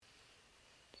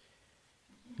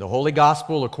The Holy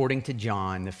Gospel according to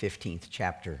John, the 15th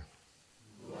chapter.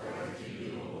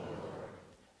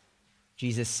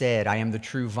 Jesus said, "I am the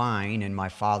true vine, and my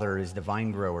Father is the vine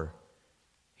grower.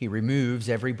 He removes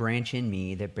every branch in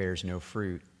me that bears no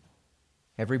fruit.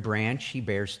 Every branch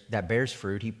that bears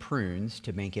fruit, he prunes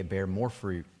to make it bear more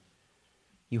fruit.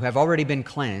 You have already been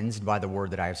cleansed by the word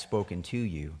that I have spoken to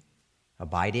you.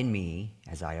 Abide in me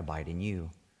as I abide in you.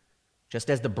 Just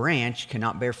as the branch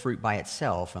cannot bear fruit by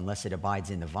itself unless it abides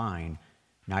in the vine,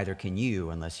 neither can you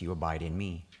unless you abide in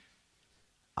me.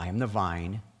 I am the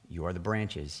vine, you are the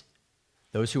branches.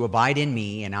 Those who abide in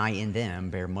me and I in them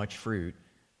bear much fruit,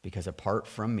 because apart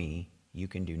from me you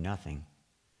can do nothing.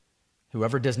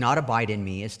 Whoever does not abide in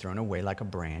me is thrown away like a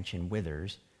branch and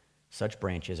withers. Such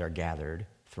branches are gathered,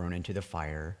 thrown into the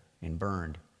fire, and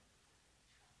burned.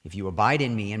 If you abide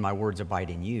in me and my words abide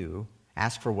in you,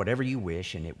 ask for whatever you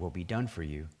wish, and it will be done for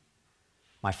you.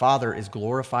 My Father is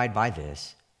glorified by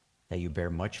this, that you bear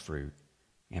much fruit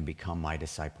and become my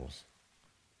disciples."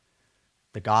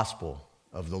 The Gospel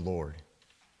of the Lord.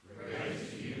 Praise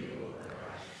to you, Lord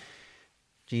Christ.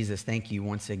 Jesus, thank you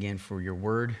once again for your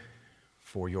word,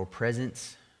 for your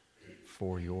presence,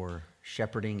 for your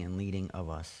shepherding and leading of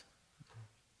us.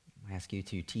 I ask you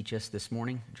to teach us this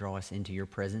morning, draw us into your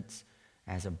presence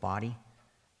as a body,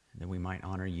 that we might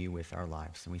honor you with our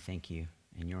lives. And we thank you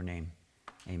in your name.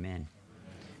 Amen.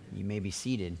 You may be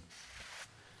seated.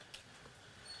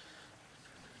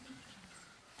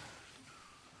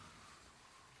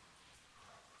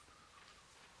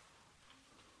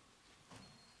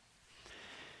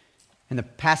 In the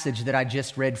passage that I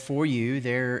just read for you,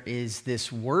 there is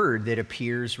this word that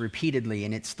appears repeatedly,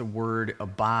 and it's the word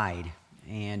abide.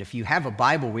 And if you have a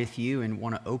Bible with you and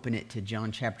want to open it to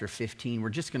John chapter 15, we're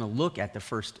just going to look at the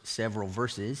first several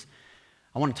verses.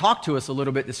 I want to talk to us a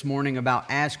little bit this morning about,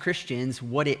 as Christians,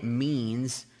 what it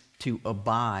means to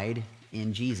abide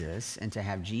in Jesus and to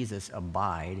have Jesus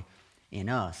abide in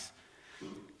us.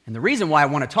 And the reason why I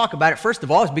want to talk about it, first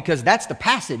of all, is because that's the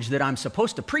passage that I'm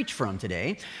supposed to preach from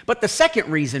today. But the second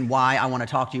reason why I want to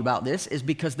talk to you about this is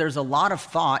because there's a lot of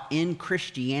thought in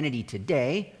Christianity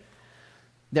today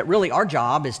that really our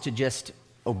job is to just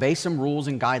obey some rules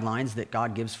and guidelines that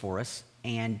God gives for us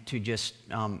and to just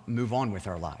move on with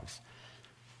our lives.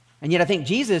 And yet I think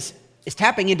Jesus is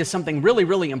tapping into something really,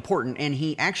 really important, and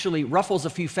he actually ruffles a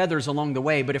few feathers along the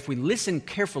way, but if we listen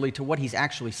carefully to what he's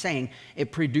actually saying,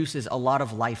 it produces a lot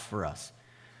of life for us.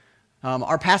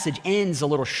 Our passage ends a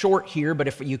little short here, but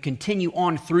if you continue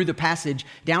on through the passage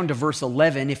down to verse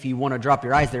 11, if you want to drop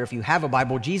your eyes there, if you have a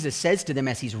Bible, Jesus says to them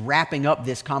as he's wrapping up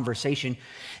this conversation,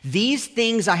 "These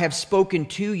things I have spoken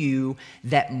to you,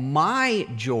 that my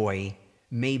joy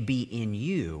may be in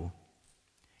you,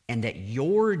 and that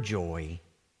your joy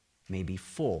may be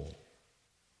full."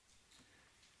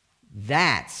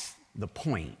 That's the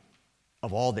point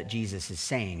of all that Jesus is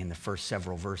saying in the first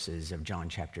several verses of John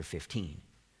chapter 15.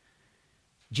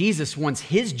 Jesus wants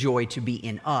his joy to be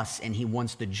in us, and he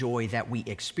wants the joy that we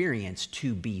experience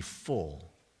to be full.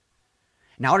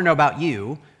 Now, I don't know about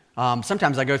you.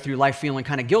 Sometimes I go through life feeling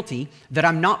kind of guilty that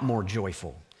I'm not more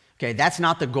joyful. Okay, that's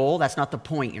not the goal. That's not the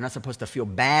point. You're not supposed to feel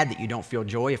bad that you don't feel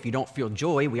joy. If you don't feel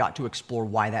joy, we ought to explore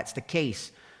why that's the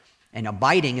case. And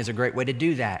abiding is a great way to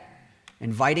do that.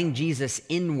 Inviting Jesus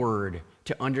inward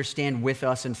to understand with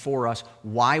us and for us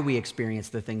why we experience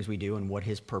the things we do and what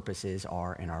his purposes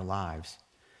are in our lives.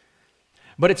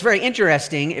 But it's very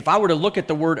interesting. If I were to look at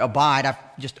the word abide, I've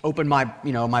just opened my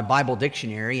Bible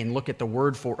dictionary and look at the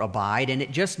word for abide, and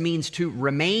it just means to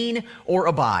remain or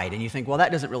abide. And you think, well,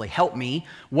 that doesn't really help me.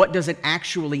 What does it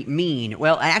actually mean?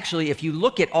 Well, actually, if you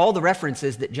look at all the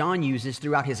references that John uses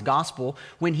throughout his gospel,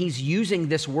 when he's using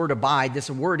this word abide, this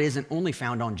word isn't only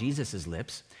found on Jesus'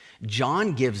 lips.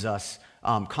 John gives us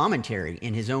commentary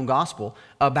in his own gospel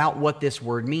about what this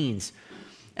word means.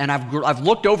 And I've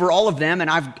looked over all of them, and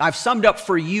I've summed up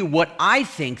for you what I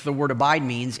think the word abide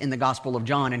means in the Gospel of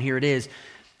John, and here it is: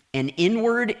 an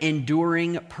inward,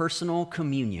 enduring personal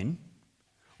communion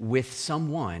with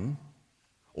someone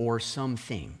or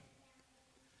something.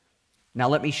 Now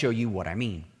let me show you what I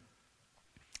mean.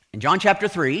 In John chapter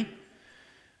 3,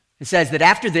 it says that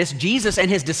after this, Jesus and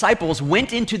his disciples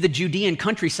went into the Judean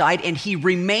countryside, and he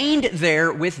remained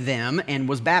there with them and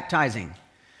was baptizing.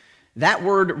 That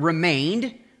word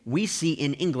remained, we see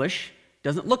in English,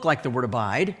 doesn't look like the word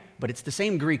abide, but it's the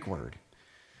same Greek word.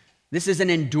 This is an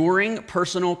enduring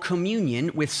personal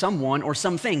communion with someone or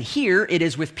something. Here it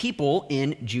is with people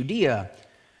in Judea.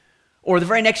 Or the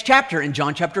very next chapter, in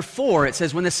John chapter 4, it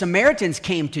says, when the Samaritans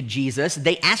came to Jesus,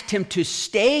 they asked him to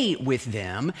stay with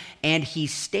them, and he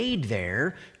stayed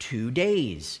there 2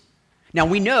 days. Now,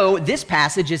 we know this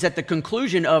passage is at the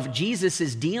conclusion of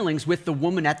Jesus' dealings with the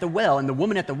woman at the well. And the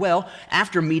woman at the well,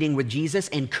 after meeting with Jesus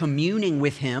and communing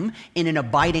with him in an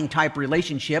abiding type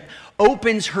relationship,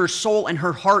 opens her soul and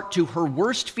her heart to her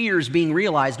worst fears being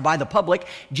realized by the public.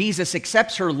 Jesus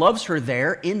accepts her, loves her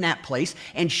there in that place,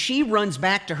 and she runs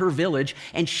back to her village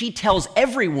and she tells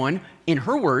everyone, in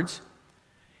her words,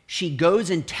 she goes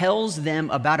and tells them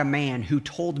about a man who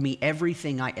told me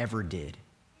everything I ever did.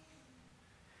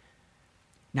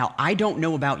 Now, I don't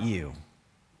know about you,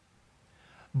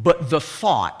 but the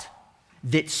thought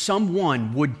that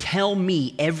someone would tell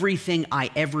me everything I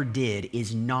ever did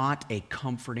is not a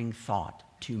comforting thought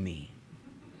to me.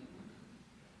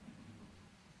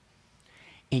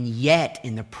 And yet,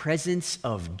 in the presence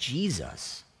of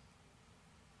Jesus,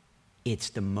 it's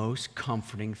the most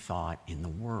comforting thought in the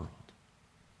world.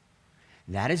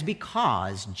 That is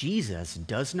because Jesus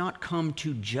does not come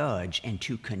to judge and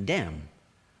to condemn,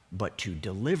 but to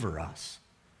deliver us.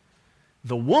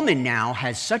 The woman now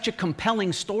has such a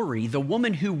compelling story. The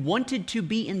woman who wanted to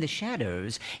be in the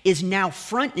shadows is now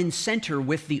front and center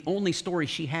with the only story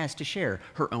she has to share,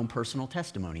 her own personal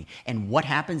testimony. And what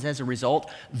happens as a result?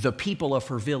 The people of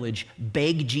her village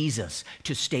beg Jesus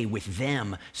to stay with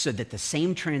them so that the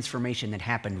same transformation that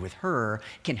happened with her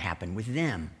can happen with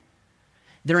them.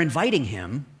 They're inviting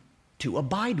him to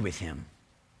abide with him.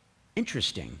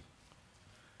 Interesting.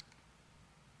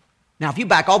 Now, if you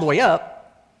back all the way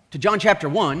up to John chapter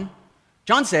 1,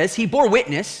 John says he bore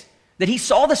witness that he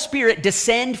saw the Spirit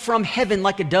descend from heaven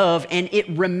like a dove, and it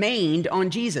remained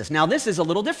on Jesus. Now, this is a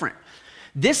little different.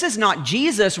 This is not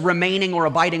Jesus remaining or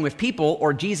abiding with people,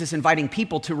 or Jesus inviting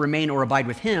people to remain or abide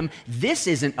with him. This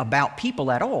isn't about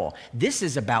people at all. This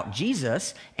is about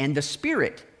Jesus and the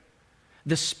Spirit.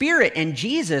 The Spirit and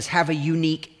Jesus have a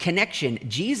unique connection.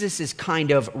 Jesus is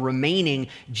kind of remaining.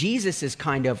 Jesus is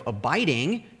kind of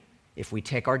abiding. If we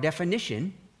take our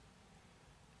definition,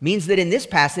 means that in this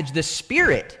passage, the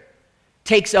Spirit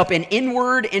takes up an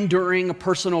inward, enduring,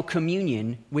 personal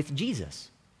communion with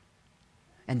Jesus.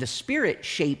 And the Spirit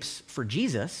shapes for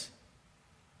Jesus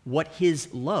what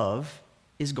his love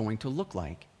is going to look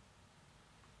like.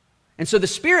 And so the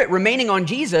Spirit remaining on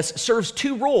Jesus serves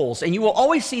two roles, and you will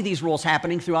always see these roles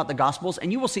happening throughout the Gospels,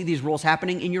 and you will see these roles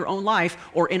happening in your own life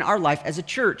or in our life as a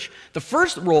church. The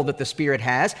first role that the Spirit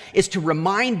has is to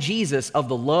remind Jesus of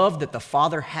the love that the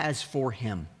Father has for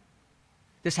him.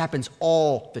 This happens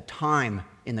all the time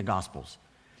in the Gospels.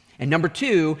 And number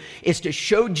two is to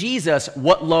show Jesus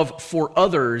what love for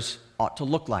others ought to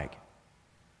look like.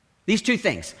 These two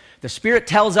things. The Spirit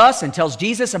tells us and tells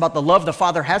Jesus about the love the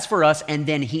Father has for us, and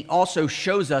then he also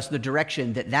shows us the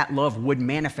direction that that love would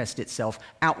manifest itself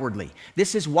outwardly.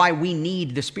 This is why we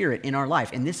need the Spirit in our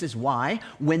life, and this is why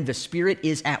when the Spirit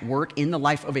is at work in the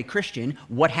life of a Christian,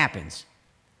 what happens?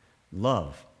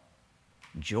 Love,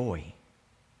 joy,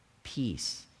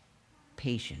 peace,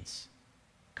 patience,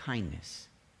 kindness,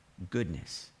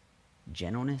 goodness,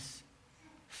 gentleness,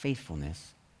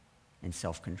 faithfulness, and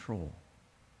self-control.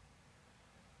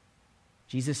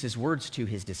 Jesus' words to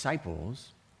his disciples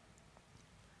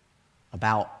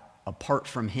about apart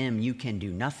from him you can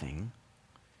do nothing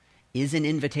is an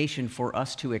invitation for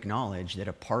us to acknowledge that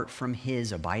apart from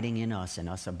his abiding in us and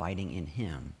us abiding in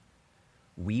him,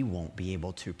 we won't be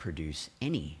able to produce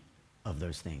any of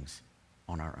those things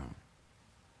on our own.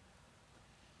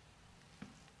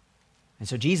 And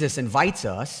so Jesus invites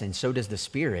us, and so does the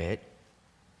Spirit,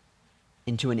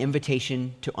 into an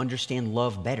invitation to understand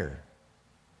love better,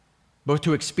 both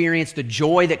to experience the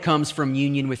joy that comes from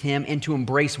union with him and to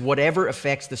embrace whatever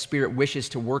effects the Spirit wishes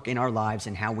to work in our lives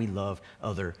and how we love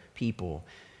other people.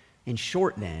 In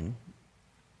short, then,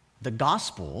 the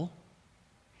gospel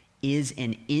is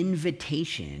an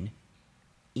invitation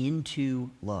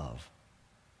into love.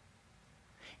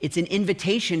 It's an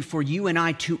invitation for you and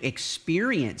I to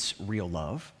experience real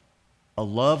love, a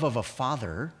love of a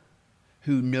Father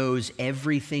who knows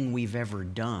everything we've ever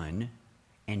done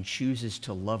and chooses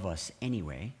to love us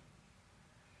anyway,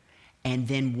 and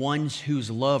then ones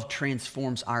whose love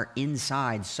transforms our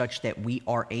insides such that we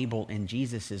are able, in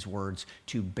Jesus' words,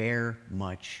 to bear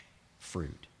much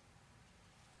fruit.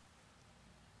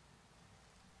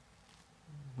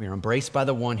 We are embraced by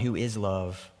the one who is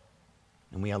love,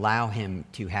 and we allow him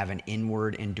to have an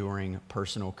inward, enduring,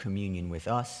 personal communion with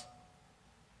us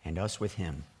and us with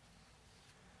him.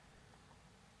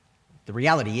 The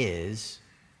reality is,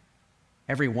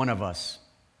 every one of us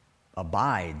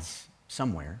abides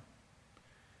somewhere.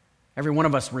 Every one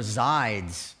of us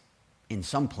resides in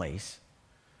some place.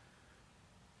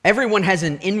 Everyone has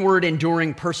an inward,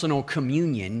 enduring, personal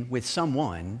communion with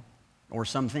someone or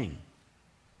something.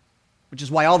 Which is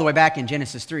why all the way back in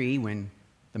Genesis 3, when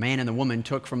the man and the woman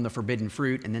took from the forbidden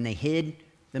fruit and then they hid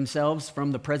themselves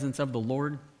from the presence of the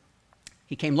Lord,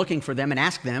 he came looking for them and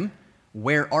asked them,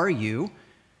 "Where are you?"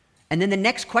 And then the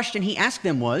next question he asked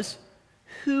them was,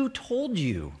 "Who told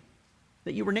you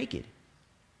that you were naked?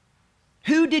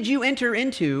 Who did you enter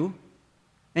into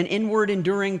an inward,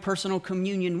 enduring personal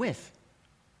communion with,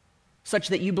 such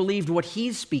that you believed what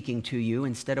he's speaking to you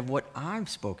instead of what I've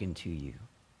spoken to you?"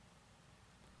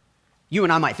 You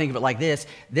and I might think of it like this.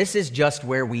 This is just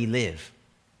where we live.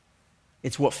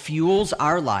 It's what fuels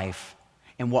our life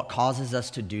and what causes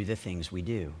us to do the things we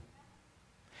do.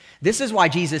 This is why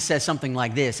Jesus says something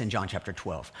like this in John chapter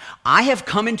 12. "I have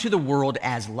come into the world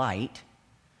as light,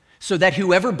 so that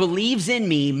whoever believes in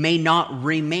me may not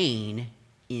remain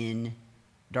in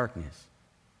darkness."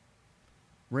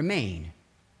 Remain.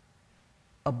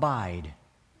 Abide.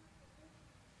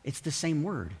 It's the same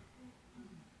word.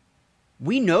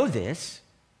 We know this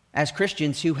as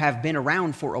Christians who have been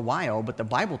around for a while, but the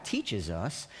Bible teaches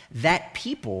us that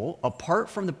people, apart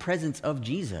from the presence of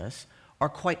Jesus, are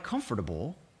quite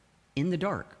comfortable in the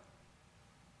dark.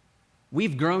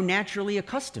 We've grown naturally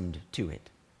accustomed to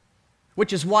it,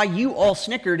 which is why you all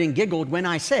snickered and giggled when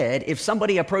I said if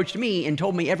somebody approached me and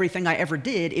told me everything I ever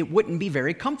did, it wouldn't be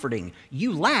very comforting.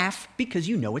 You laugh because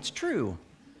you know it's true.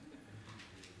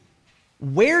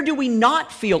 Where do we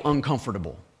not feel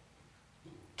uncomfortable?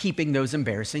 Keeping those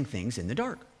embarrassing things in the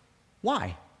dark.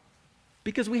 Why?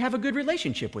 Because we have a good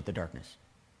relationship with the darkness.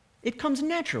 It comes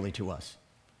naturally to us.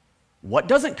 What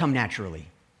doesn't come naturally?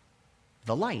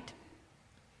 The light.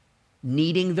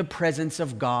 Needing the presence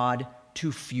of God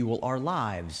to fuel our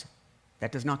lives.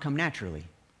 That does not come naturally.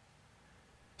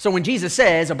 So when Jesus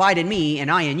says, "Abide in me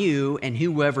and I in you, and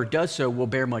whoever does so will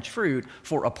bear much fruit,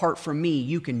 for apart from me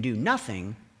you can do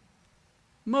nothing,"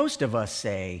 most of us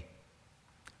say,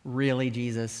 "Really,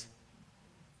 Jesus?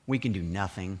 We can do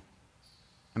nothing?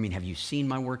 I mean, have you seen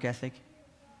my work ethic?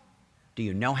 Do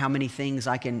you know how many things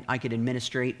I could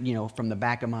administrate, from the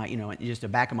back of my, just the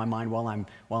back of my mind while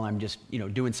I'm just,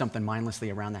 doing something mindlessly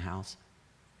around the house?"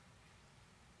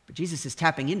 But Jesus is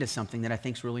tapping into something that I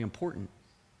think is really important.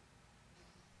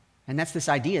 And that's this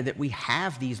idea that we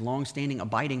have these long-standing,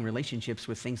 abiding relationships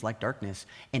with things like darkness,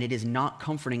 and it is not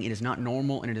comforting, it is not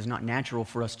normal, and it is not natural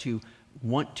for us to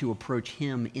want to approach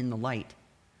him in the light.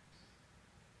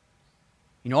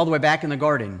 All the way back in the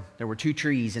garden, there were two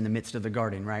trees in the midst of the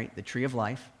garden, right? The tree of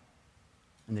life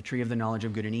and the tree of the knowledge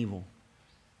of good and evil.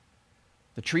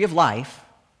 The tree of life,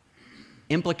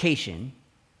 implication,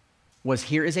 was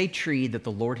here is a tree that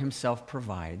the Lord himself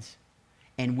provides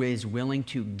and is willing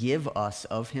to give us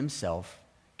of himself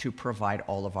to provide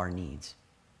all of our needs.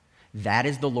 That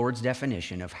is the Lord's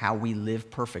definition of how we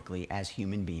live perfectly as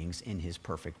human beings in his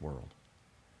perfect world.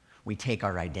 We take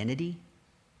our identity,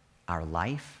 our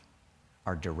life,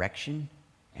 our direction,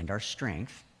 and our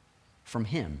strength from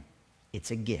him.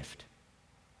 It's a gift.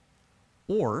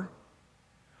 Or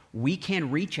we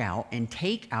can reach out and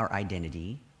take our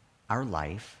identity, our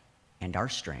life, and our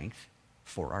strength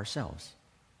for ourselves.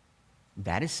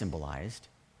 That is symbolized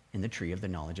in the tree of the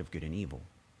knowledge of good and evil.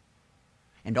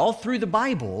 And all through the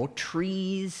Bible,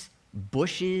 trees,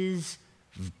 bushes,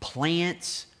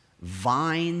 plants,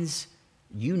 vines,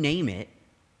 you name it,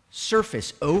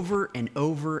 surface over and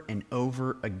over and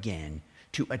over again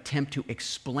to attempt to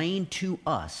explain to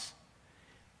us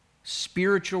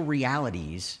spiritual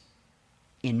realities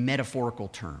in metaphorical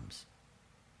terms.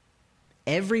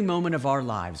 Every moment of our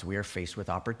lives, we are faced with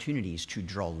opportunities to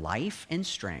draw life and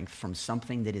strength from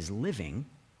something that is living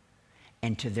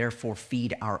and to therefore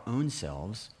feed our own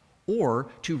selves, or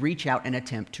to reach out and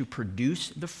attempt to produce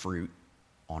the fruit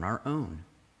on our own.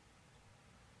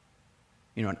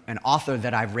 An author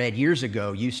that I've read years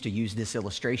ago used to use this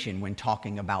illustration when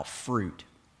talking about fruit.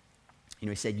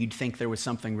 He said you'd think there was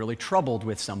something really troubled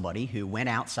with somebody who went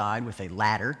outside with a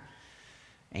ladder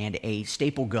and a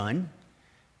staple gun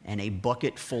and a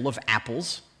bucket full of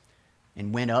apples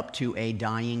and went up to a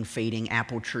dying, fading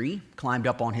apple tree, climbed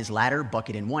up on his ladder,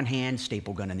 bucket in one hand,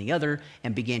 staple gun in the other,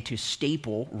 and began to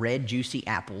staple red, juicy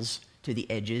apples to the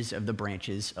edges of the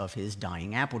branches of his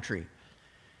dying apple tree.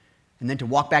 And then to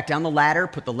walk back down the ladder,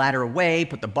 put the ladder away,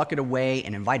 put the bucket away,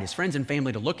 and invite his friends and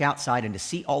family to look outside and to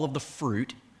see all of the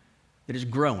fruit that is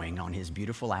growing on his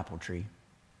beautiful apple tree.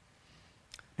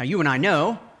 Now, you and I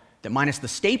know that minus the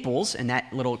staples and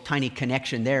that little tiny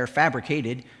connection there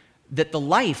fabricated, that the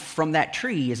life from that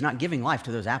tree is not giving life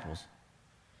to those apples.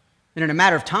 And in a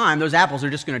matter of time, those apples are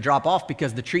just going to drop off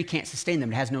because the tree can't sustain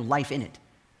them. It has no life in it.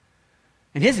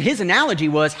 And his analogy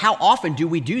was, how often do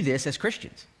we do this as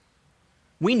Christians?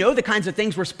 We know the kinds of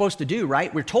things we're supposed to do,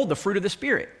 right? We're told the fruit of the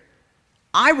Spirit.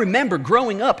 I remember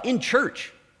growing up in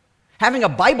church, having a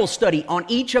Bible study on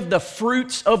each of the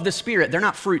fruits of the Spirit. They're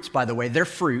not fruits, by the way. They're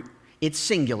fruit. It's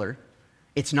singular.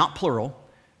 It's not plural.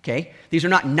 Okay? These are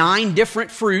not 9 different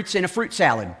fruits in a fruit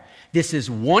salad. This is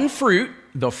one fruit,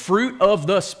 the fruit of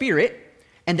the Spirit,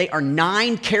 and they are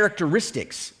 9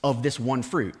 characteristics of this one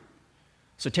fruit.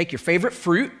 So take your favorite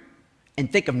fruit and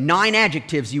think of 9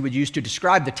 adjectives you would use to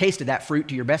describe the taste of that fruit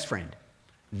to your best friend.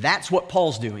 That's what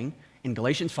Paul's doing in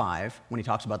Galatians 5 when he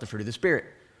talks about the fruit of the Spirit.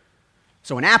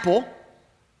 So an apple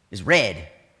is red,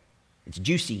 it's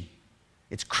juicy,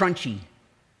 it's crunchy,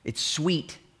 it's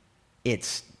sweet,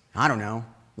 it's, I don't know,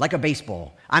 like a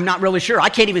baseball. I'm not really sure. I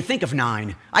can't even think of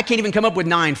 9. I can't even come up with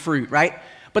 9 fruit, right?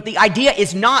 But the idea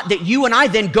is not that you and I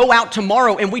then go out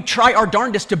tomorrow and we try our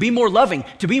darndest to be more loving,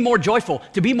 to be more joyful,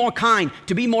 to be more kind,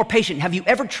 to be more patient. Have you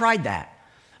ever tried that?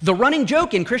 The running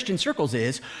joke in Christian circles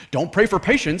is, don't pray for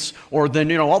patience, or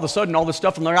then, all of a sudden all this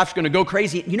stuff in their life's going to go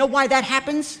crazy. You know why that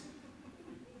happens?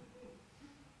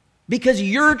 Because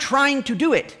you're trying to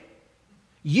do it.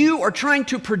 You are trying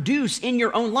to produce in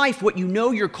your own life what you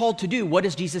know you're called to do. What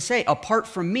does Jesus say? Apart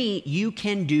from me, you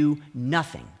can do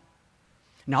nothing.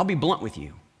 Now, I'll be blunt with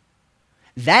you.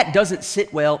 That doesn't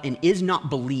sit well and is not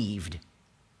believed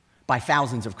by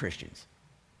thousands of Christians.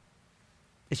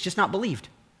 It's just not believed.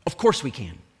 Of course we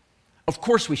can. Of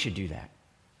course we should do that.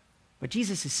 But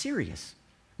Jesus is serious.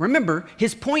 Remember,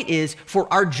 his point is for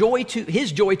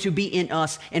his joy to be in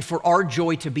us and for our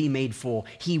joy to be made full.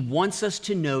 He wants us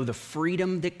to know the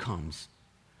freedom that comes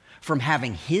from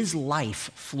having his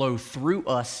life flow through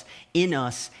us, in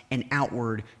us, and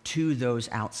outward to those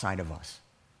outside of us.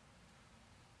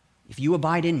 If you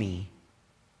abide in me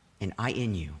and I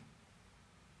in you,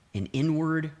 an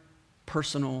inward,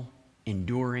 personal,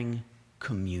 enduring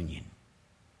communion.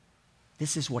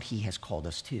 This is what he has called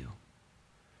us to.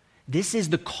 This is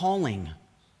the calling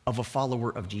of a follower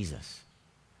of Jesus,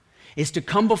 is to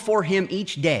come before him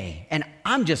each day. And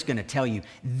I'm just going to tell you,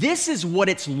 this is what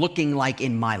it's looking like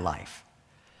in my life.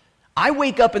 I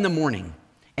wake up in the morning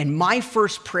and my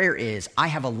first prayer is, I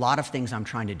have a lot of things I'm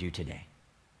trying to do today.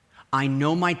 I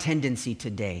know my tendency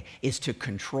today is to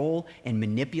control and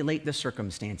manipulate the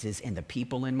circumstances and the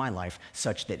people in my life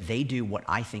such that they do what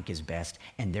I think is best,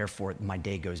 and therefore my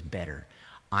day goes better.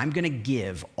 I'm going to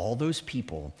give all those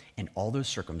people and all those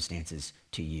circumstances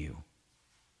to you.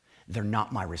 They're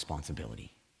not my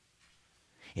responsibility.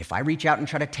 If I reach out and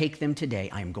try to take them today,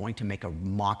 I am going to make a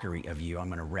mockery of you. I'm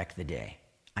going to wreck the day.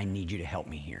 I need you to help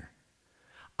me here.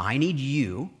 I need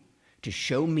you to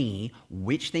show me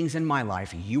which things in my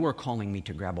life you are calling me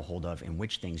to grab a hold of and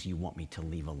which things you want me to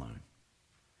leave alone.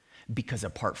 Because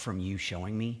apart from you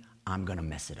showing me, I'm going to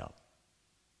mess it up.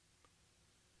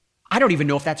 I don't even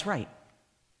know if that's right.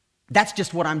 That's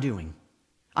just what I'm doing.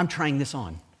 I'm trying this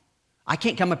on. I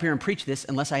can't come up here and preach this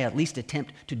unless I at least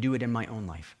attempt to do it in my own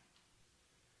life.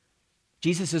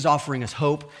 Jesus is offering us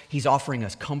hope. He's offering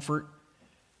us comfort.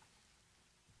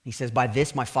 He says, by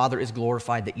this my Father is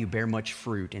glorified, that you bear much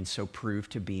fruit and so prove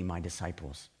to be my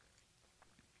disciples.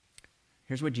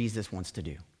 Here's what Jesus wants to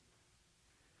do.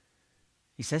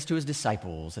 He says to his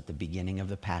disciples at the beginning of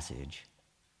the passage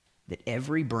that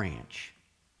every branch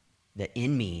that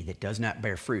in me that does not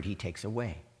bear fruit, he takes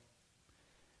away.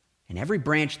 And every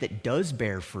branch that does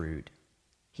bear fruit,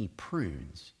 he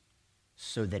prunes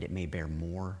so that it may bear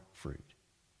more fruit.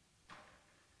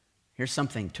 Here's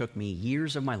something that took me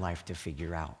years of my life to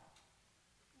figure out.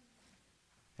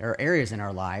 There are areas in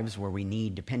our lives where we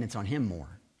need dependence on him more.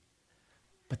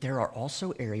 But there are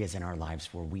also areas in our lives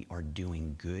where we are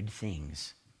doing good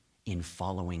things in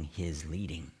following his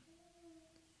leading.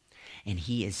 And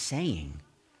he is saying,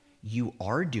 you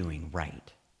are doing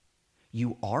right.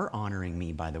 You are honoring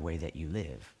me by the way that you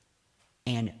live.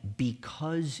 And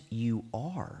because you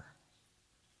are,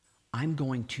 I'm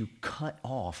going to cut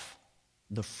off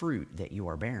the fruit that you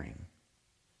are bearing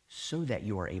so that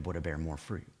you are able to bear more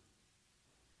fruit.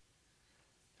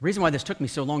 The reason why this took me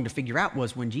so long to figure out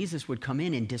was when Jesus would come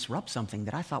in and disrupt something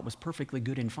that I thought was perfectly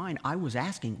good and fine, I was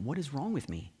asking, what is wrong with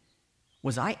me?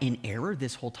 Was I in error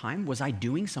this whole time? Was I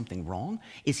doing something wrong?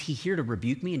 Is he here to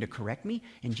rebuke me and to correct me?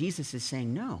 And Jesus is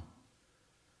saying no.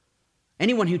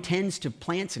 Anyone who tends to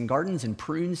plants and gardens and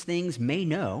prunes things may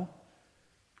know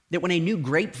that when a new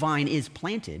grapevine is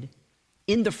planted,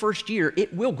 in the first year,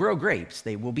 it will grow grapes.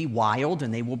 They will be wild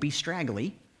and they will be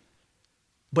straggly.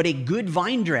 But a good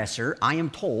vine dresser, I am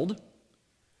told,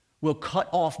 will cut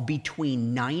off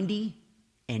between 90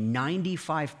 and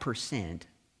 95%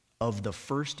 of the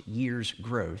first year's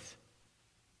growth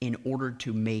in order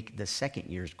to make the second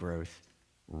year's growth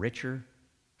richer,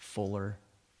 fuller,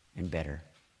 and better.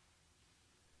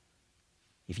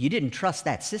 If you didn't trust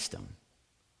that system,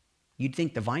 you'd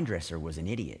think the vine dresser was an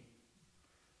idiot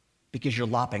because you're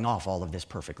lopping off all of this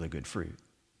perfectly good fruit.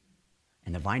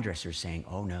 And the vine dresser is saying,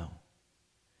 oh no,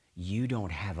 you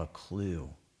don't have a clue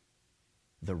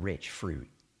the rich fruit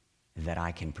that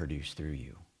I can produce through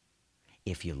you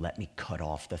if you let me cut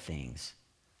off the things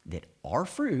that are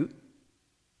fruit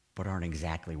but aren't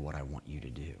exactly what I want you to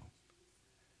do.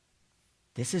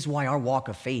 This is why our walk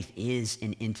of faith is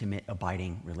an intimate,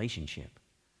 abiding relationship,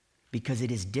 because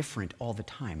it is different all the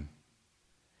time.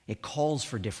 It calls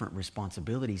for different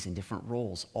responsibilities and different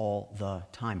roles all the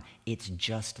time. It's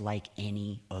just like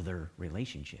any other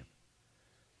relationship.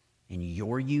 And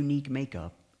your unique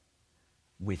makeup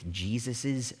with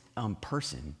Jesus's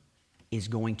person is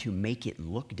going to make it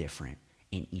look different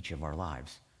in each of our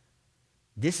lives.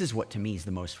 This is what to me is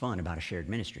the most fun about a shared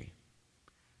ministry,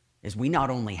 is we not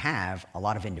only have a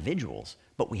lot of individuals,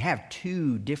 but we have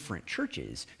two different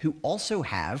churches who also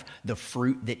have the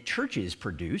fruit that churches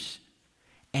produce.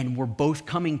 And we're both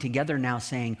coming together now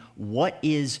saying, what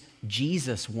is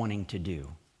Jesus wanting to do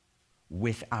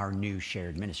with our new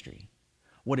shared ministry?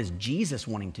 What is Jesus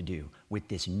wanting to do with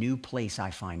this new place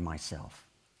I find myself?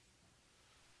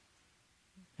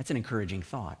 That's an encouraging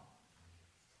thought,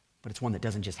 but it's one that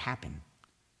doesn't just happen.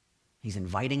 He's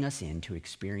inviting us in to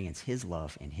experience his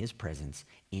love and his presence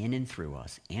in and through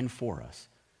us and for us,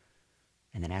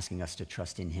 and then asking us to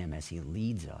trust in him as he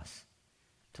leads us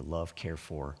to love, care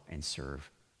for, and serve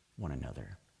one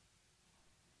another.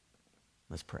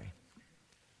 Let's pray.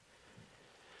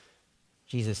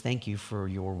 Jesus, thank you for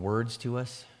your words to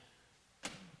us,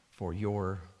 for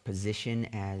your position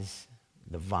as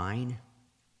the vine,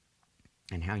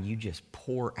 and how you just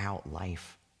pour out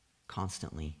life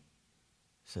constantly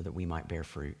so that we might bear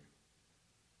fruit.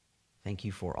 Thank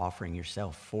you for offering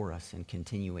yourself for us and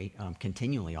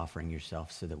continually offering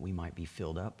yourself so that we might be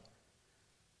filled up.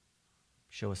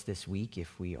 Show us this week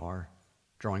if we are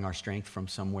drawing our strength from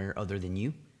somewhere other than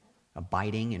you,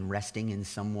 abiding and resting in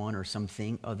someone or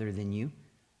something other than you,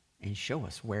 and show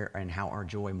us where and how our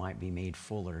joy might be made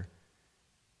fuller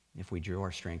if we drew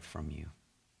our strength from you.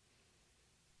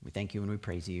 We thank you and we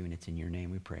praise you, and it's in your name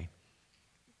we pray.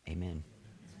 Amen.